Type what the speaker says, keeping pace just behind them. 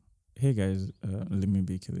Hey guys, let me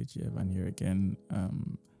be Kelechi Evan here again.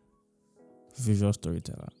 Visual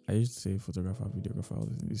storyteller. I used to say photographer, videographer.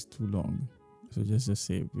 It's too long, so just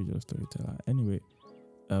say visual storyteller. Anyway,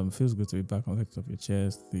 feels good to be back on Lift Off Your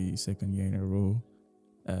Chest, the second year in a row.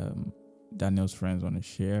 Daniel's friends want to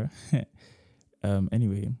share.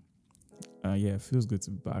 Anyway, yeah, feels good to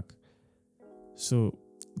be back. So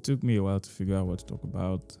it took me a while to figure out what to talk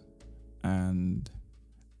about, and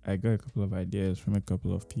I got a couple of ideas from a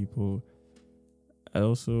couple of people. I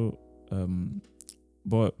also,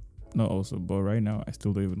 but not also, but right now I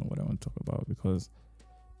still don't even know what I want to talk about because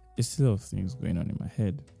it's still a lot of things going on in my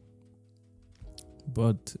head.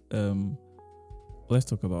 But let's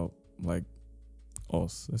talk about like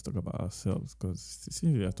us. Let's talk about ourselves because since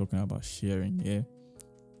we are talking about sharing, yeah,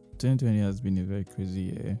 2020 has been a very crazy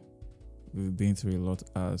year. We've been through a lot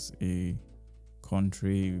as a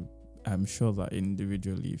country. I'm sure that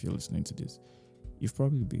individually, if you're listening to this, you've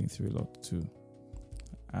probably been through a lot too.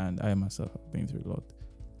 And I myself have been through a lot.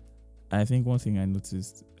 I think one thing I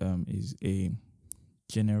noticed is a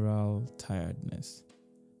general tiredness.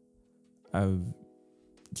 I've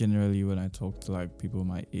generally, when I talk to like people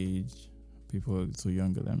my age, people a little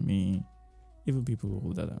younger than me, even people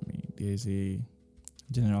older than me, there's a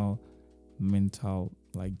general mental,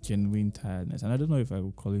 like genuine tiredness. And I don't know if I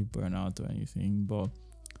would call it burnout or anything, but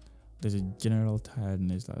there's a general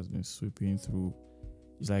tiredness that has been sweeping through.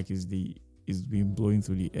 It's like it's been blowing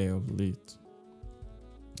through the air of late.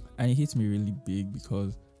 And it hits me really big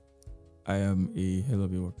because I am a hell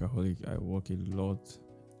of a workaholic. I work a lot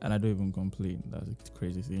and I don't even complain. That's a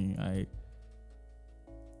crazy thing. I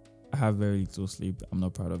have very little sleep. I'm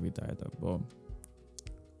not proud of it either. But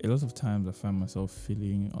a lot of times I find myself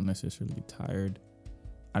feeling unnecessarily tired.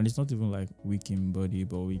 And it's not even like weak in body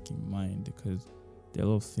but weak in mind because there are a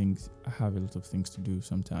lot of things. I have a lot of things to do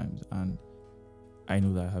sometimes, and I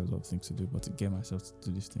know that I have a lot of things to do, but to get myself to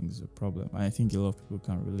do these things is a problem. And I think a lot of people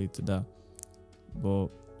can relate to that. But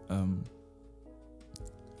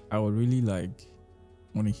I would really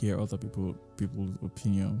want to hear other people's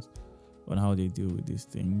opinions on how they deal with these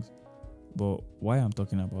things. But why I'm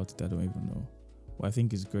talking about it, I don't even know. But I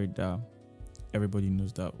think it's great that everybody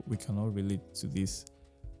knows that we can all relate to this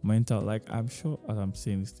mental, like I'm sure as I'm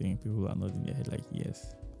saying this thing, people are nodding their head like,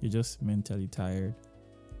 yes, you're just mentally tired.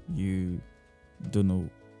 You don't know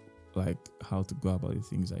like how to go about the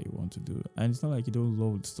things that you want to do. And it's not like you don't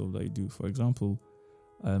love the stuff that you do. For example,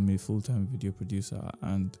 I'm a full-time video producer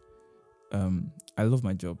and I love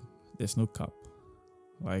my job. There's no cap.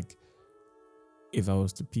 Like if I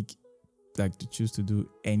was to pick, like to choose to do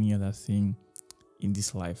any other thing in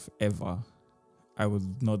this life ever, I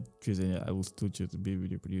would not choose any. I will still choose to be a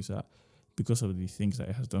video producer because of the things that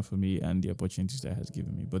it has done for me and the opportunities that it has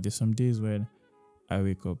given me. But there's some days when I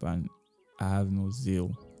wake up and I have no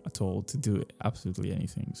zeal at all to do absolutely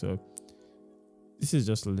anything. So this is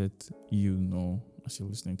just to let you know as you're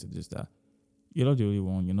listening to this that you're not the only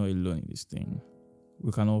one. You're not alone in this thing.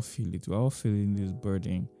 We can all feel it. We're all feeling this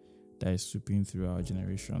burden that is sweeping through our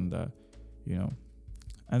generation that, you know,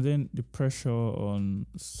 and then the pressure on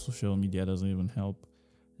social media doesn't even help.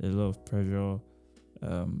 There's a lot of pressure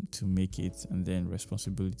to make it, and then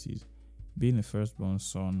responsibilities. Being a firstborn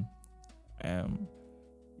son,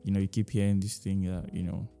 you keep hearing this thing that,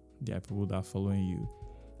 there are people that are following you.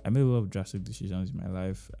 I made a lot of drastic decisions in my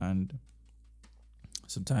life, and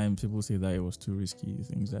sometimes people say that it was too risky, the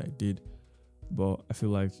things that I did. But I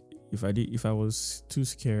feel like if I was too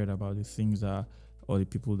scared about the things that or the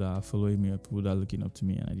people that are following me or people that are looking up to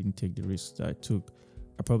me and I didn't take the risks that I took,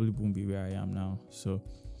 I probably wouldn't be where I am now. So,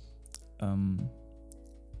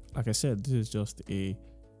 like I said, this is just a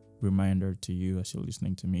reminder to you as you're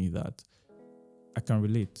listening to me that I can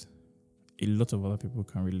relate. A lot of other people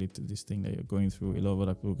can relate to this thing that you're going through. A lot of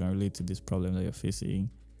other people can relate to this problem that you're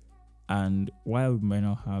facing. And while we might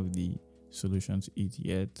not have the solution to it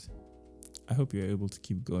yet, I hope you're able to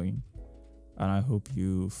keep going. And I hope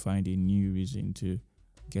you find a new reason to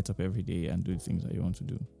get up every day and do the things that you want to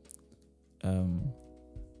do.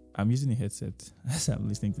 I'm using a headset as I'm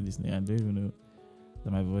listening to this thing. I don't even know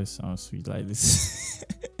that my voice sounds sweet like this.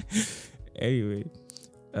 Anyway,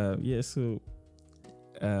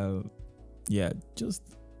 just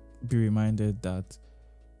be reminded that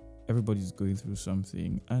everybody's going through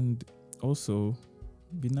something. And also,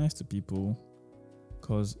 be nice to people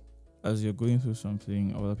because as you're going through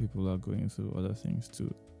something, other people are going through other things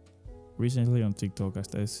too. Recently on TikTok, I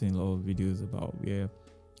started seeing a lot of videos about where,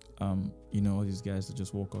 all these guys that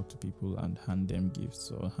just walk up to people and hand them gifts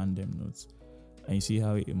or hand them notes. And you see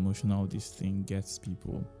how emotional this thing gets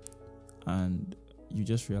people. And you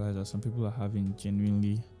just realize that some people are having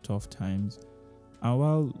genuinely tough times. And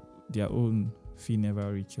while their own fee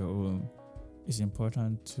never reach your own, it's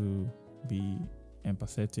important to be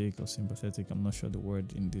empathetic or sympathetic. I'm not sure the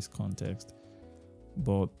word in this context,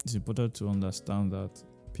 but it's important to understand that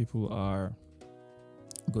people are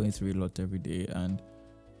going through a lot every day, and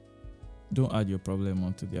don't add your problem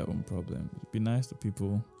onto their own problem. Be nice to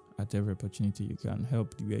people at every opportunity you can.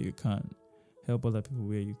 Help where you can. Help other people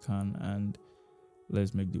where you can, and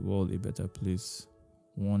let's make the world a better place,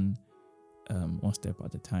 one step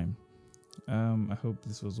at a time. I hope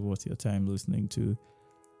this was worth your time listening to.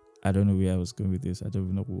 I don't know where I was going with this. I don't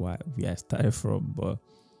even know where I started from, but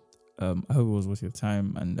I hope it was worth your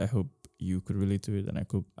time, and I hope you could relate to it, and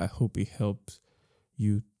I hope it helps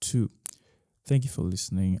you too. Thank you for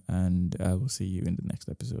listening, and I will see you in the next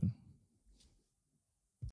episode.